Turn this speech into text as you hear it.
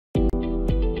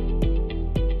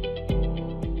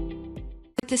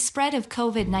the spread of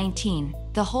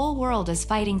COVID-19, the whole world is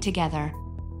fighting together.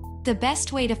 The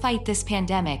best way to fight this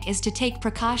pandemic is to take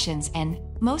precautions and,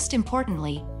 most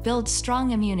importantly, build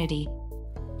strong immunity.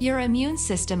 Your immune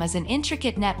system is an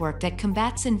intricate network that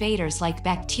combats invaders like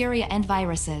bacteria and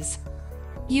viruses.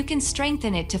 You can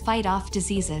strengthen it to fight off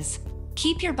diseases.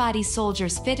 Keep your body's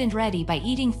soldiers fit and ready by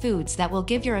eating foods that will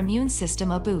give your immune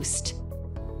system a boost.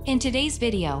 In today's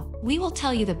video, we will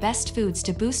tell you the best foods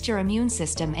to boost your immune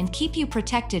system and keep you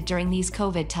protected during these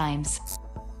COVID times.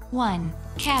 1.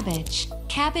 Cabbage.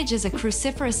 Cabbage is a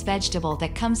cruciferous vegetable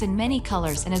that comes in many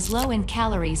colors and is low in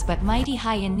calories but mighty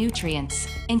high in nutrients,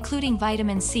 including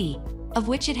vitamin C, of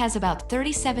which it has about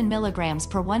 37 milligrams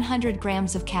per 100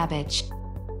 grams of cabbage.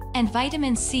 And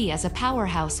vitamin C is a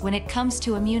powerhouse when it comes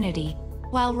to immunity.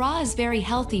 While raw is very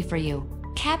healthy for you,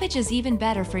 cabbage is even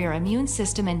better for your immune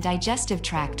system and digestive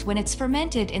tract when it's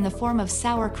fermented in the form of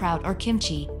sauerkraut or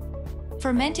kimchi.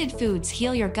 Fermented foods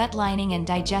heal your gut lining and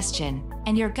digestion,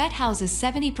 and your gut houses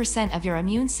 70% of your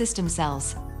immune system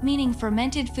cells, meaning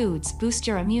fermented foods boost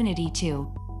your immunity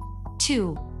too.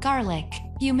 2. Garlic.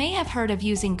 You may have heard of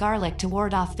using garlic to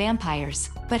ward off vampires,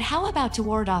 but how about to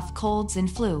ward off colds and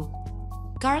flu?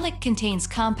 Garlic contains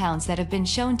compounds that have been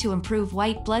shown to improve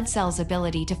white blood cells'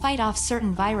 ability to fight off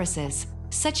certain viruses,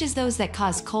 such as those that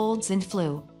cause colds and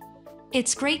flu.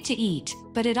 It's great to eat,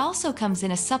 but it also comes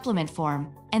in a supplement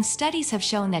form, and studies have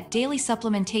shown that daily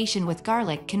supplementation with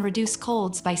garlic can reduce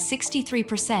colds by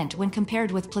 63% when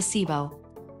compared with placebo.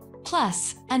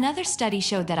 Plus, another study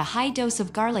showed that a high dose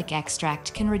of garlic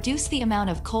extract can reduce the amount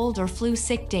of cold or flu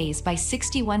sick days by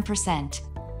 61%.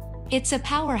 It's a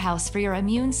powerhouse for your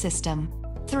immune system.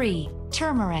 3.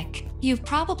 Turmeric. You've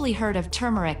probably heard of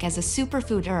turmeric as a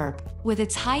superfood herb, with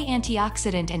its high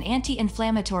antioxidant and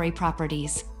anti-inflammatory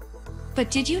properties. But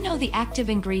did you know the active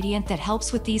ingredient that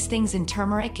helps with these things in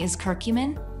turmeric is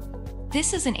curcumin?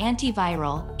 This is an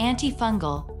antiviral,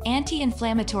 antifungal,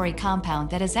 anti-inflammatory compound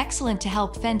that is excellent to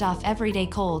help fend off everyday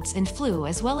colds and flu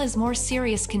as well as more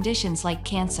serious conditions like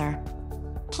cancer.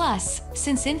 Plus,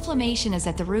 since inflammation is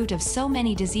at the root of so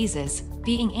many diseases,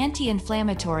 being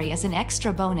anti-inflammatory is an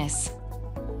extra bonus.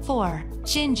 4.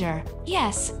 Ginger.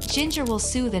 Yes, ginger will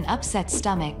soothe an upset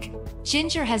stomach.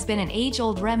 Ginger has been an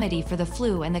age-old remedy for the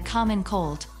flu and the common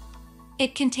cold.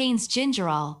 It contains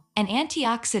gingerol, an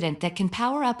antioxidant that can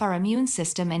power up our immune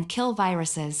system and kill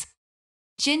viruses.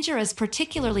 Ginger is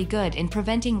particularly good in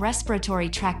preventing respiratory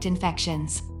tract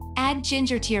infections. Add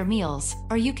ginger to your meals,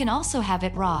 or you can also have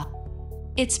it raw.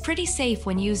 It's pretty safe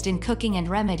when used in cooking and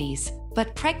remedies,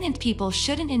 but pregnant people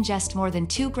shouldn't ingest more than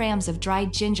 2 grams of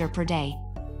dried ginger per day.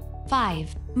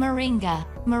 5. Moringa.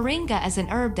 Moringa is an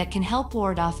herb that can help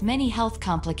ward off many health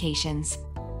complications.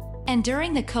 And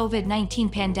during the COVID-19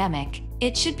 pandemic,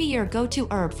 it should be your go-to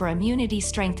herb for immunity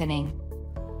strengthening.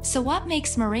 So what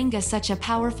makes moringa such a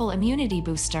powerful immunity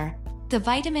booster? The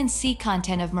vitamin C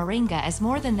content of moringa is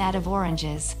more than that of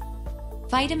oranges.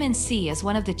 Vitamin C is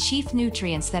one of the chief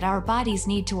nutrients that our bodies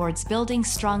need towards building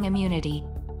strong immunity.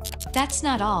 That's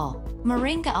not all.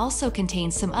 Moringa also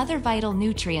contains some other vital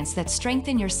nutrients that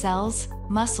strengthen your cells,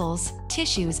 muscles,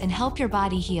 tissues and help your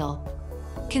body heal.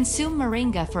 Consume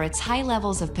moringa for its high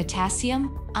levels of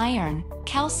potassium, iron,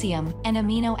 calcium, and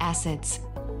amino acids.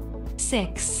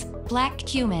 6. Black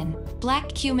cumin.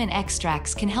 Black cumin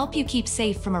extracts can help you keep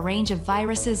safe from a range of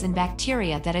viruses and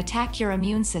bacteria that attack your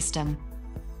immune system.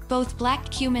 Both black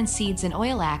cumin seeds and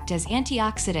oil act as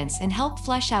antioxidants and help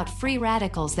flush out free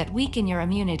radicals that weaken your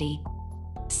immunity.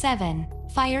 7.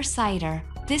 Fire cider.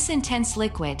 This intense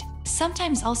liquid,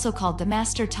 sometimes also called the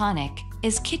master tonic,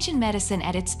 is kitchen medicine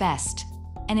at its best.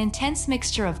 An intense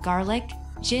mixture of garlic,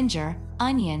 ginger,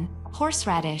 onion,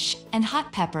 horseradish, and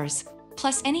hot peppers,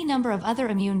 plus any number of other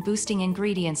immune-boosting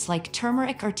ingredients like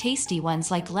turmeric or tasty ones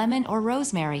like lemon or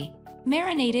rosemary,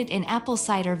 marinated in apple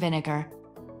cider vinegar.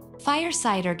 Fire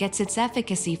cider gets its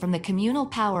efficacy from the communal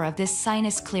power of this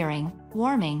sinus-clearing,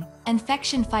 warming,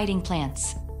 infection-fighting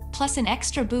plants, plus an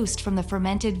extra boost from the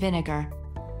fermented vinegar.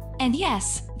 And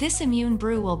yes, this immune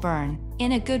brew will burn,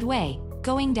 in a good way,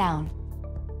 going down.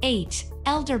 8.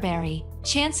 Elderberry.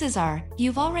 Chances are,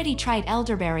 you've already tried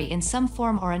elderberry in some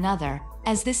form or another,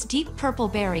 as this deep purple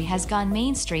berry has gone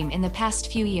mainstream in the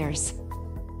past few years.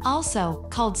 Also,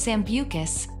 called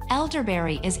sambucus,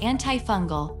 elderberry is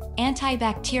antifungal,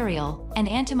 antibacterial, and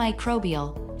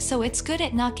antimicrobial, so it's good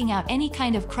at knocking out any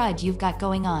kind of crud you've got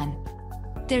going on.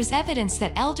 There's evidence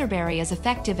that elderberry is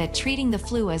effective at treating the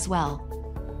flu as well.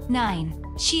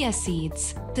 9. Chia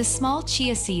seeds. The small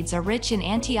chia seeds are rich in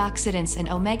antioxidants and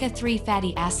omega-3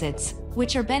 fatty acids,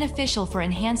 which are beneficial for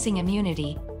enhancing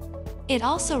immunity. It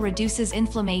also reduces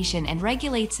inflammation and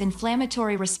regulates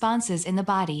inflammatory responses in the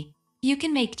body. You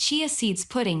can make chia seeds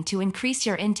pudding to increase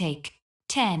your intake.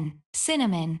 10.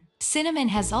 Cinnamon. Cinnamon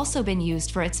has also been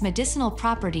used for its medicinal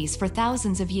properties for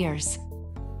thousands of years.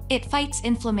 It fights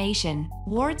inflammation,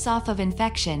 wards off of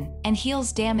infection, and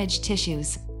heals damaged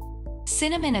tissues.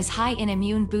 Cinnamon is high in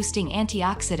immune-boosting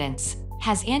antioxidants,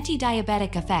 has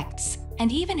anti-diabetic effects,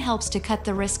 and even helps to cut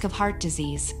the risk of heart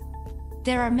disease.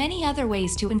 There are many other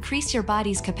ways to increase your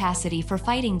body's capacity for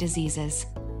fighting diseases.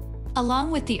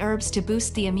 Along with the herbs to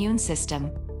boost the immune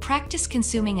system, practice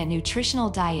consuming a nutritional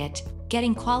diet,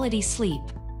 getting quality sleep,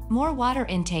 more water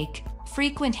intake,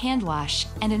 frequent hand wash,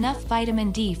 and enough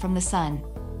vitamin D from the sun.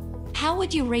 How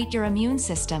would you rate your immune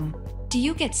system? Do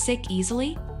you get sick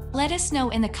easily? Let us know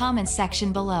in the comments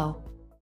section below.